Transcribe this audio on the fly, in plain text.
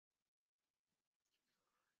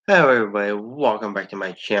Hello everybody, welcome back to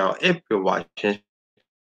my channel. If you're watching,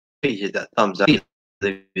 please hit that thumbs up, leave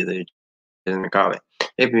the in the comment.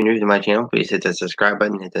 If you're new to my channel, please hit the subscribe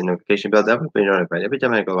button, hit the notification bell, that will be notified every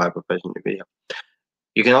time I go live or post a new video.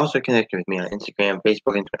 You can also connect with me on Instagram,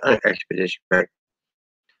 Facebook, and Twitter under Expedition Greg.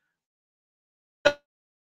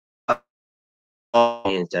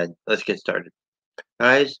 Instead, let's get started.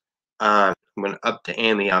 Guys, I'm going to up the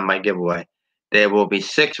ante on my giveaway. There will be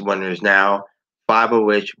 6 winners now, 5 of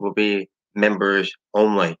which will be members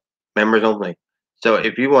only. Members only. So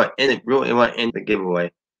if you really want in the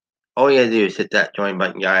giveaway, all you gotta do is hit that join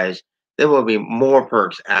button, guys. There will be more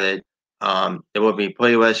perks added. There will be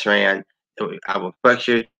playlist ran. I will flex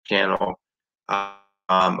your channel.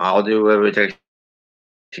 I'll do whatever it takes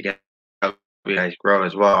to get you guys grow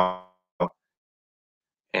as well.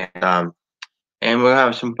 And and we'll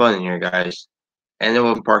have some fun in here, guys. And there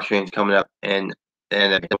will be park streams coming up, and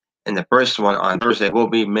the first one on Thursday will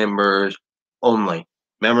be members only.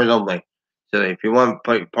 Members only. So if you want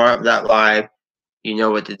to be part of that live, you know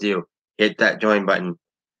what to do. Hit that join button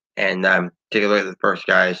and take a look at the first,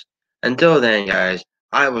 guys. Until then, guys,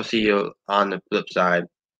 I will see you on the flip side.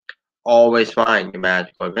 Always find your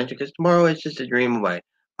magical adventure because tomorrow is just a dream away.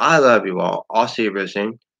 I love you all. I'll see you real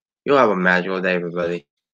soon. You'll have a magical day, everybody.